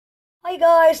Hi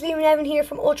guys, Liam and Evan here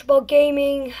from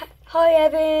UltraBallGaming. Hi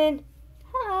Evan.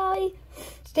 Hi.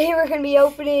 Today we're going to be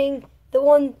opening the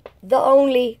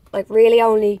only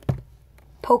Pokemon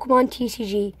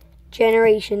TCG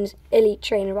Generations Elite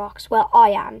Trainer Box. Well,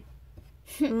 I am.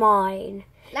 Mine.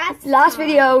 Last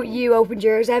video you opened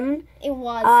yours, Evan. It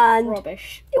was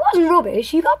rubbish. It wasn't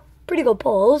rubbish. You got pretty good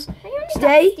pulls. I only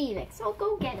Today, got Steelix, so I'll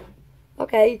go get him.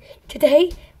 Okay,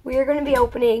 today we are going to be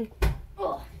opening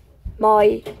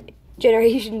my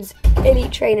Generations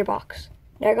Elite Trainer Box.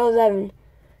 There goes Evan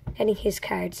getting his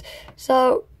cards.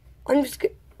 So I'm just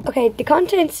okay. The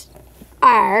contents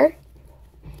are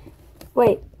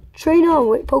train on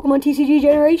with Pokemon TCG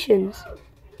Generations.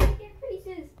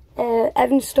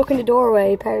 Evan's stuck in the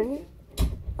doorway apparently.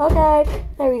 Okay,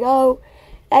 there we go.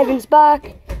 Evan's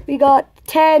back. We got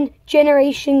 10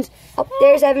 Generations. Oh,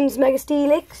 there's Evan's Mega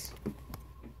Steelix.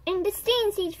 In the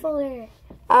Steam Siege folder.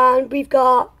 And we've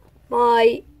got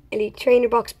my Elite Trainer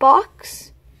Box.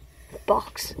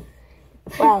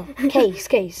 Well,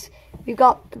 case. We've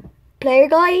got the player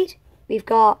guide. We've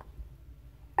got,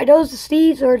 are those the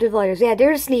sleeves or dividers? Yeah,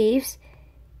 they're the sleeves.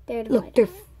 They're Look,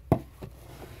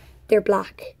 they're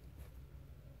black.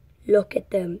 Look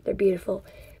at them. They're beautiful.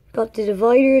 We've got the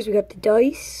dividers. We've got the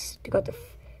dice. We've got the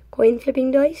coin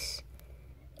flipping dice.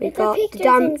 We've got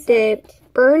the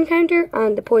burn counter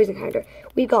and the poison counter.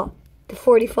 We've got the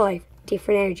 45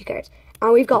 different energy cards.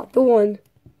 And we've got the one.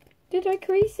 Did I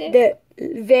crease it? The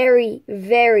very,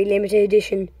 very limited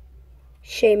edition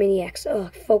Shaman EX.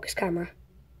 Oh, focus camera.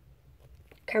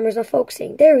 Camera's not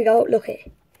focusing. There we go. Look at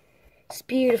it. It's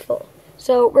beautiful.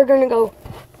 So we're going to go,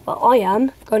 well, I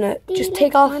am going to just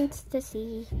take off.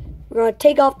 We're going to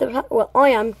take off the, I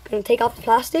am going to take off the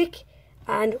plastic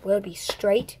and we'll be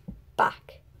straight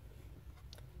back.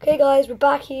 Okay guys, we're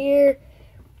back here.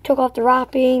 Took off the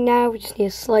wrapping. Now we just need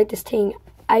to slide this thing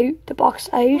out, the box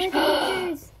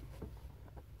out.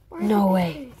 No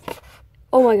way.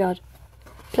 Oh my god.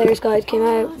 Player's guide came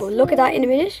out. We'll look at that in a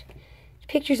minute.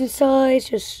 Pictures inside,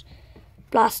 just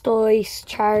Blastoise,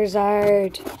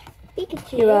 Charizard,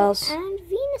 Pikachu, who else? and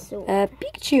Venusaur.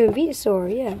 Pikachu and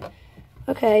Venusaur, yeah.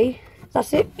 Okay,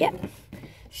 that's it, yeah.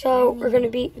 So we're going to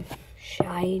be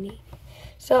shiny.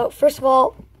 So first of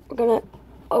all, we're going to,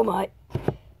 oh my,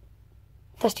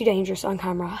 that's too dangerous on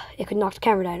camera. It could knock the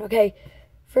camera down, okay.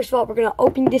 First of all, we're going to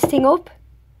open this thing up.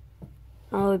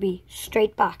 And I'll be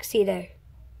straight back, see you there.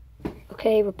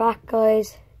 Okay, we're back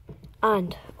guys.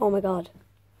 And, oh my god.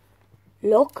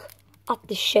 Look at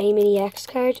the Shaman EX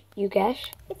card you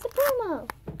get. It's a promo.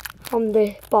 From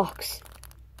the box.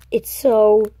 It's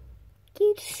so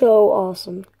Cute. So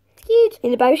awesome. It's cute.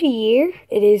 In about a year,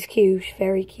 it is cute.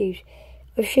 Very cute.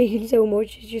 I've shaken so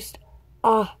much. It's just,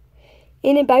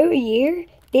 in about a year,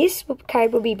 this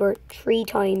card will be worth 3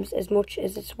 times as much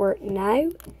as it's worth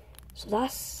now. So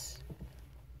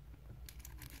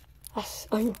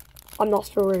I'm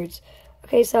lost for words.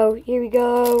 Okay, so here we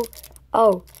go.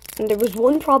 Oh, and there was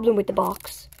one problem with the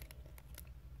box.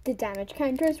 The damage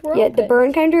counters were open. The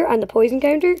burn counter and the poison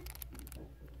counter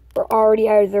were already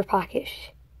out of their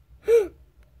package.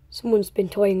 Someone's been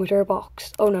toying with our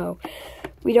box. Oh no.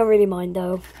 We don't really mind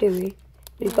though, do we?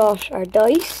 We've got our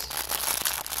dice.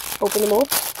 Open them up.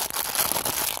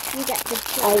 You get the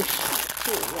dice.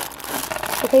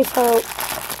 Okay, so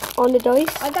on the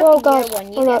dice. I got the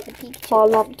one. You get the Pikachu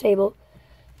falling off the table.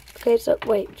 Okay, so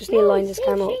wait, just need to line this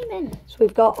camera up. So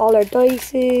we've got all our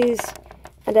dices,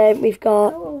 and then we've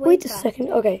got. Wait a second.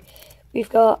 Okay, we've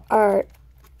got our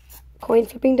coin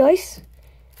flipping dice.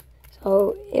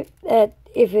 So if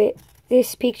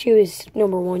this Pikachu is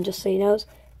number 1, just so you know,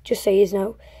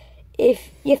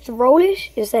 if you have to roll it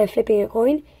instead of flipping a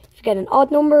coin. If you get an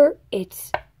odd number,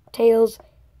 it's tails.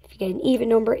 If you get an even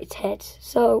number, it's heads.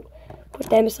 So put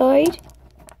them aside.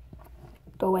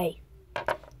 Go away.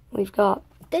 We've got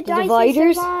the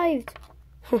dividers.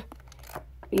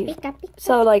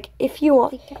 So like if you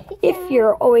want, if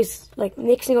you're always like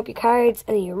mixing up your cards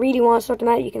and you really want to sort them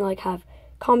out, you can like have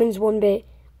commons 1 bit,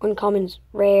 uncommons,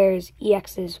 rares,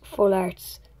 EXs, full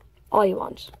arts, all you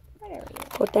want.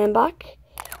 Put them back.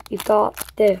 You've got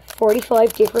the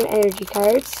 45 different energy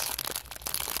cards.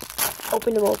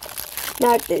 Open them up.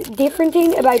 Now, the different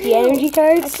thing about the energy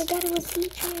cards... I forgot it was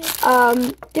featured.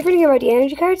 Different thing about the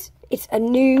energy cards, it's a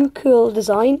new, cool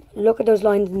design. Look at those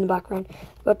lines in the background.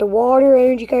 We've got the water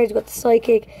energy cards, we've got the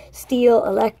psychic, steel,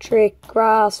 electric,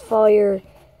 grass, fire,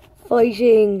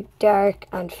 fighting, dark,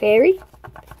 and fairy.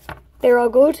 They're all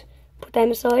good. Put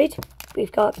them aside.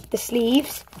 We've got the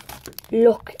sleeves.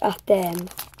 Look at them.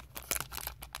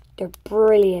 They're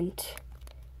brilliant.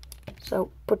 So,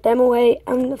 put them away.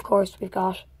 And, of course, we've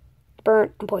got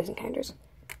burn and poison counters.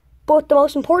 But the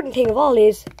most important thing of all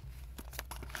is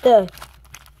the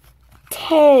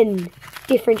 10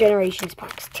 different generations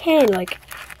packs. 10, like,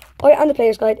 on the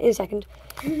player's guide in a second.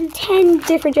 10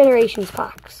 different generations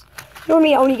packs.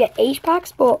 Normally I only get 8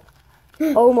 packs, but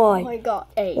oh my. I got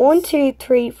 8. 1, 2,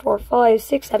 3, 4, 5,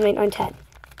 6, 7, 8, 9, 10.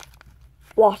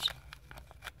 What?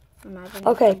 Imagine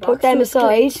okay, the put them box was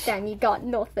aside. glitched and you got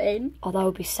nothing. Oh, that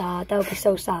would be sad. That would be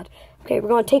so sad. Okay, we're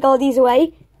going to take all these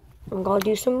away. I'm going to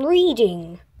do some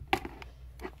reading.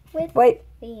 Wait.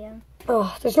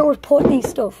 Oh, there's nowhere to put these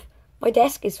stuff. My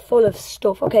desk is full of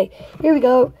stuff. Okay, here we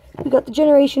go. We got the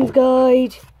Generations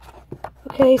Guide.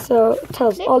 Okay, so it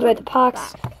tells all about the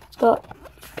packs. It's got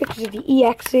pictures of the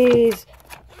EXs.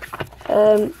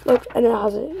 Look, and then it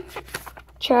has a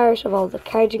chart of all the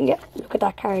cards you can get. Look at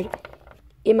that card.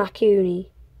 Imakuni.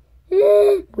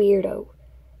 Weirdo.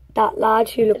 That lad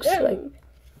who looks like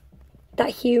that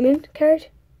human card.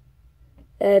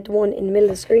 The one in the middle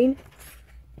of the screen.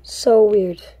 So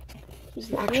weird. He's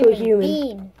an actual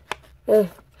human.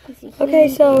 Okay,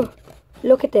 so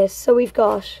look at this. So we've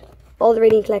got all the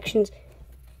Radiant collections.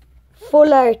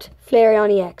 Full art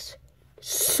Flareon EX.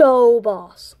 So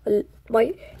boss.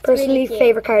 My personally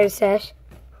favourite card set.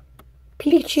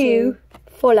 Pikachu.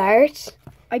 Full art.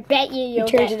 I bet you'll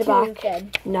turn get to the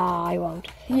back. Nah, I won't.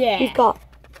 Yeah. We've got.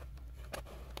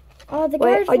 Oh, the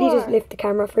Wait, I need to lift the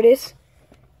camera for this.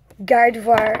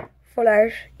 Gardevoir Full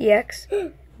Art EX.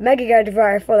 Mega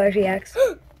Gardevoir Full Art EX.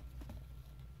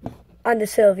 And the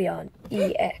Sylveon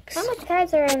EX. How much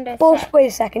cards are on this But set? wait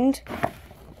a second.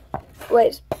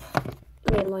 Wait.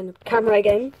 Let me line up the camera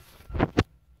again.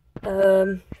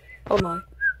 Oh my.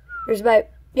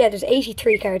 There's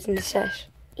 83 cards in the set.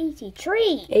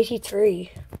 83.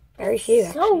 83. Very few.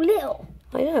 So little.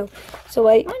 I know. So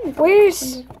wait,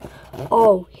 where's...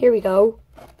 Oh, here we go.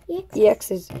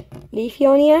 EXs.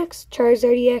 Leafeon EX,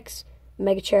 Charizard EX,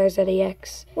 Mega Charizard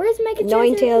EX. Where's Mega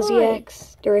Charizard? Ninetales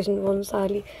EX. There isn't one,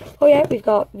 sadly. Oh yeah, we've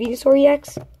got Venusaur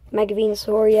EX, Mega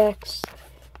Venusaur EX,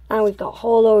 and we've got a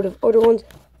whole load of other ones.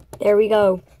 There we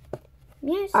go.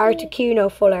 Yes.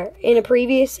 Articuno Full Art. In a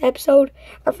previous episode,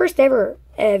 our first ever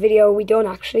video we done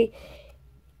actually,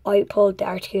 I pulled the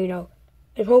Articuno.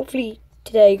 And hopefully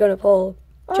today going to pull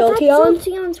Jolteon.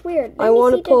 Jolteon's weird. I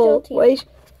want to pull,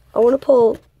 I want to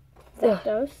pull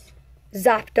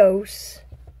Zapdos.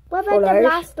 What about the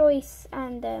Blastoise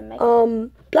and the Mega?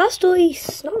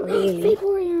 Blastoise, not really.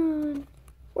 Vaporeon.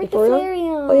 Where's the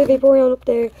Flareon? Oh yeah, Vaporeon up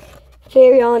there.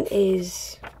 Flareon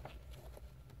is...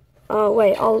 Oh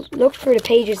wait, I'll look for the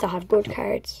pages that have good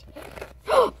cards.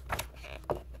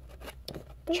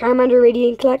 Charmander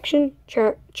Radiant Collection,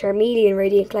 Charmeleon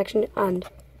Radiant Collection, and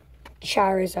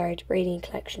Charizard Radiant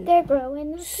Collection. They're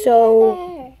growing up so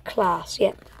together. Class,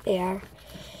 yeah, they are.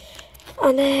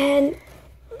 And then...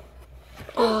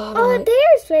 Oh,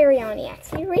 there's Flareon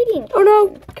EX, Radiant. Oh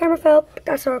no, camera fell.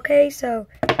 That's okay, so...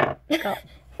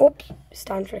 Oops,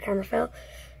 stand for the camera fell.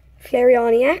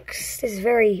 Flareon EX, this is a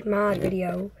very mad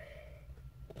video.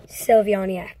 Sylveon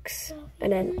EX,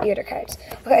 and then the other cards.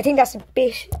 Okay, I think that's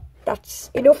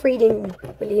enough reading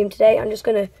with Liam today. I'm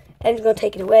gonna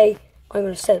take it away. I'm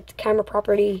gonna set up the camera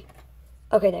properly.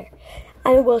 Okay, there.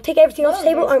 And we'll take everything off the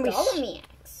table and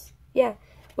yeah,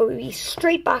 we'll be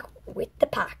straight back with the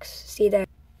packs. See there.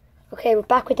 Okay, we're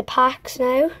back with the packs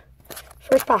now.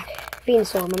 First pack,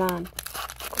 Venusaur, my man.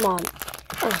 Come on.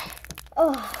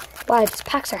 Oh. Wow, these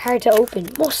packs are hard to open.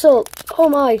 Muscle. Oh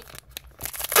my.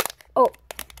 Oh.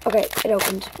 Okay, it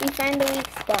opened. We found a weak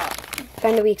spot.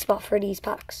 Found a weak spot for these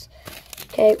packs.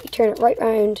 Okay, we turn it right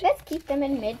round. Let's keep them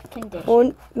in mint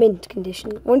condition. Mint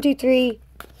condition. 1, 2, 3.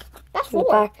 That's 4.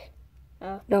 Back.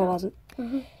 Oh, no, it wasn't.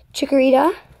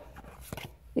 Chikorita.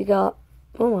 We got...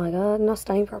 Oh my god, not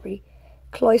standing properly.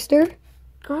 Cloyster.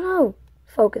 Oh no.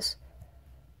 Focus.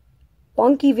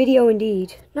 Wonky video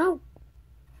indeed. No.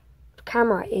 The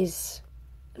camera is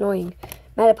annoying.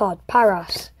 Metapod.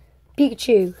 Paras.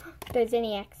 Pikachu. There's an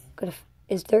EX.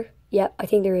 Is there? Yeah, I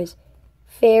think there is.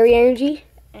 Fairy Energy.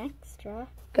 Extra.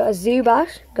 Got a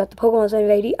Zubat. Got the Pokemon Center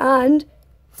lady. And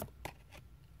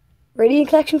Radiant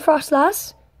Collection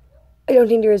Frostlass. I don't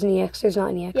think there is an EX. There's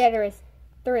not an EX. Yeah, there is.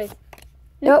 There is.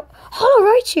 No. Hollow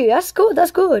Raichu. That's good.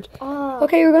 That's good. Oh.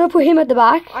 Okay, we're going to put him at the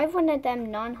back. I've one of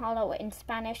them non-hollow in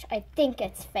Spanish. I think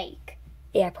it's fake.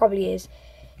 Yeah, it probably is.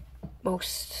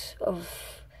 Most of...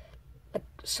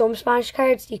 some Spanish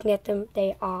cards, you can get them.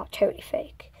 They are totally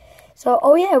fake. So,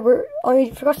 oh yeah, I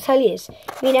forgot to tell you this.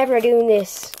 Me and Evan are doing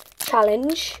this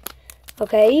challenge.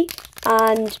 Okay?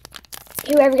 And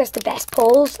whoever gets the best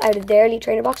pulls out of their Elite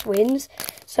Trainer box wins.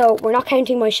 So, we're not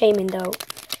counting my shaming though.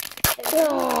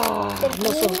 The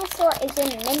Venusaur is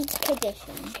in mint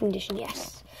condition. Condition,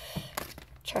 yes.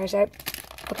 Charizard.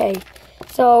 Okay,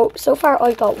 so far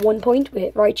I've got 1 point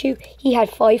with Raichu. He had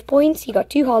 5 points. He got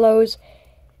 2 holos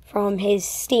from his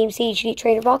Steam Siege Elite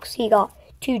Trainer box. He got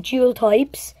 2 dual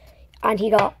types, and he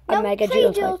got a Mega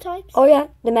dual type. Types. Oh yeah,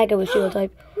 the Mega was dual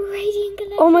type. Radiant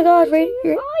Galactic. Oh my god,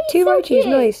 Oh, 2 so Raichus, cute.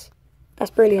 nice.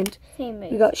 That's brilliant. Same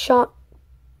move. We got shot.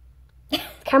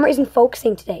 Camera isn't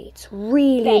focusing today. It's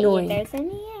really annoying. There's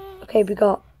any Okay, we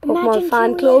got Pokemon Imagine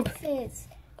Fan 2 Club. X's.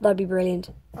 That'd be brilliant.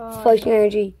 Oh, Fighting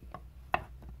energy.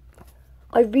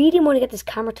 I really want to get this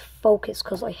camera to focus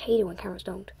because I hate it when cameras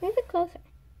don't. Move it closer.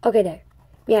 Okay, there.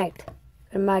 Meowth. Got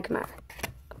a Magmar.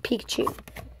 Got Pikachu.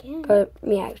 Again. Got a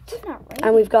Meowth. It's not right.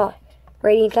 And we've got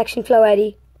Radiant Collection Flow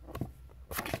Eddy.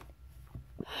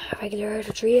 Regular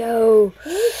Trio.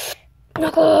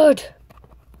 Not good.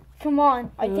 Come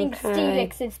on. I think Okay.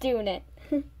 Steelix is doing it.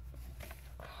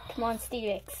 Come on,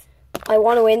 Steelix. I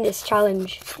want to win this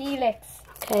challenge. Steelix.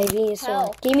 Okay, Venusaur.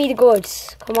 Help. Give me the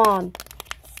goods. Come on.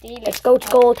 Steelix. Let's go to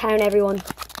Gold Town, everyone.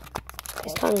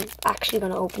 This time I'm actually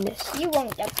going to open this. You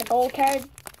won't get the gold card.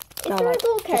 Is No, there a right.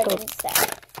 gold Let's card go.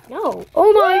 instead? No.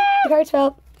 Oh my. The cards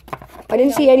fell. I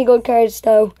didn't see any good cards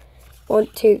though. 1,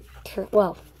 2, 3.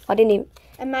 Well, I didn't even.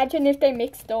 Imagine if they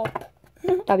mixed up.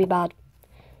 That'd be bad.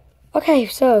 Okay,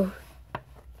 so.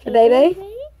 The baby.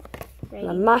 The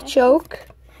Machoke.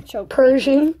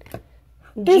 Persian.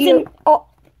 There's Oh.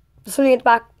 There's something at the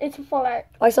back. It's a full art.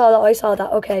 I saw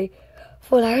that. Okay.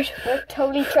 Full art. We're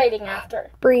totally trading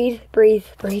after. Breathe,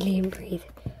 Liam, breathe.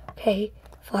 Okay.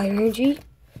 Fire energy.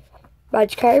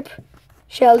 Magikarp.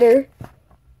 Shelter.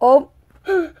 Oh.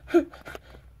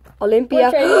 Olympia.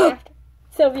 We're trading after.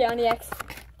 Sylveon X.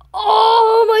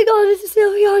 Oh my god, it's a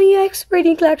Sylveon EX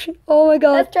Radiant Collection. Oh my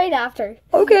god. Let's trade after.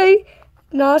 Okay.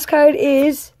 Last card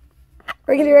is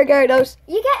regular Gyarados.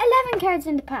 You get 11 cards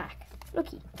in the pack.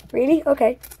 Looky. Really?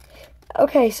 Okay.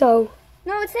 Okay, so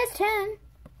No, it says 10.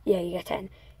 yeah, you get 10.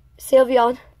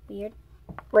 Sylveon Weird.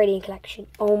 Radiant Collection.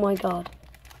 Oh my god.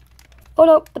 Oh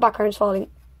no, the background's falling.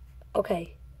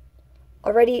 Okay.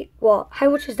 Already what? How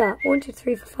much is that? 1, 2,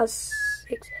 3, 4, 5,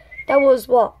 6. That was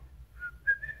what?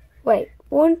 Wait.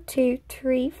 1, 2,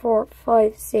 3, 4,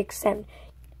 5, 6, 7.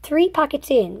 3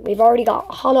 packets in. We've already got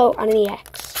a Holo and an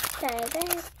EX.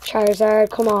 Charizard,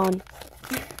 come on.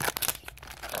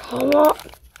 Come on.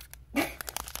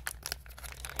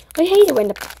 I hate it when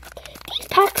these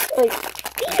packs, like,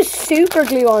 they use super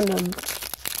glue on them.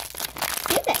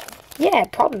 Do they? Yeah,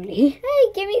 probably.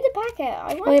 Hey, give me the packet.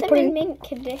 I Oh, want yeah, them put in it- mint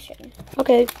condition.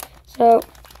 Okay, so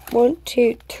 1,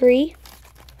 2, 3.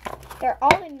 They're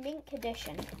all in mint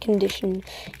condition. Condition.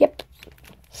 Yep.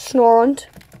 Snorunt.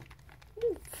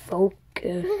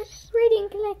 Focus.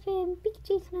 Radiant Collection.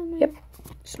 Pikachu Snowman. Yep.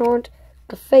 Snorunt.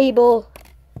 Clefable.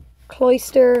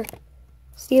 Cloyster.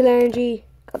 Steel Energy.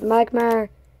 Got Magmar.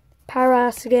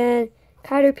 Paras again.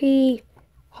 Caterpie.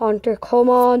 Haunter. Come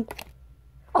on.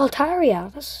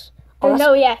 Altaria. That's. There's that's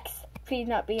no EX. Please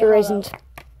not be a there holo. isn't.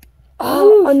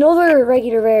 Oh, another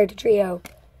regular rare to trio.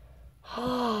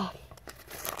 Oh.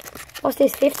 What's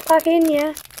this? 5th pack in?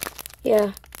 Yeah.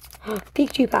 Yeah.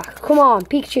 Pikachu pack. Come on,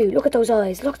 Pikachu. Look at those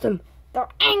eyes. Look at them. They're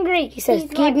angry. He says, He's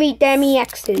give like, me them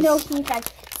EXs. No, he's like,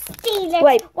 Steelix,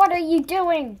 Wait. what are you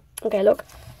doing? Okay, look.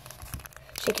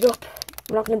 Shake it up.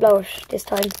 I'm not going to blow it this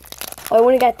time. I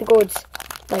want to get the goods,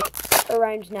 like,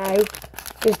 around now.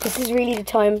 Because this is really the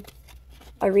time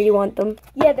I really want them.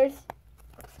 Yeah, there's.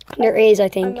 There is, I I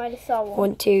think. might have saw one.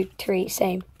 1, 2, 3,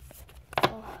 same. You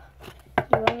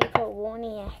only got one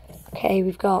EX. Okay,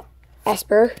 we've got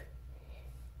Esper.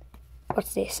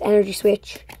 What's this? Energy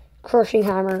Switch. Crushing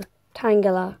Hammer.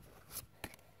 Tangela.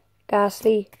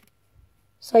 Ghastly.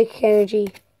 Psychic Energy.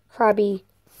 Krabby.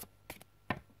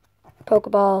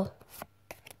 Pokeball.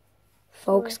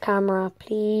 Focus camera,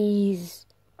 please.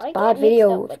 I Bad get video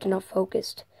mixed up if with they're not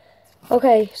focused.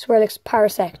 Okay, Swirlix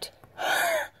Parasect.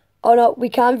 Oh no, we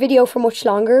can't video for much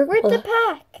longer. Where's Well, the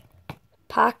pack?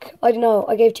 pack? I don't know.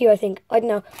 I gave it to you, I think. I don't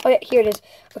know. Oh yeah, here it is.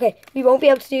 Okay, we won't be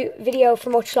able to do video for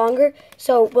much longer,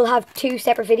 so we'll have 2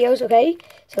 separate videos, okay?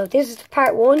 So this is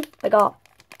part 1. I got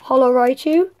Holo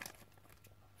Raichu.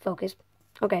 Focus.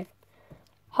 Okay.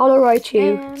 Holo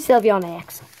Raichu, Sylveon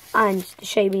X, and the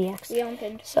Shaymin X. We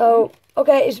opened. So,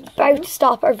 okay, it's about to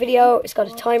stop our video. It's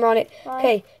got a timer on it.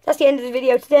 Okay, that's the end of the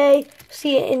video today.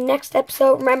 See you in the next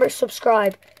episode. Remember to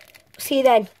subscribe. See you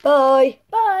then. Bye.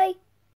 Bye.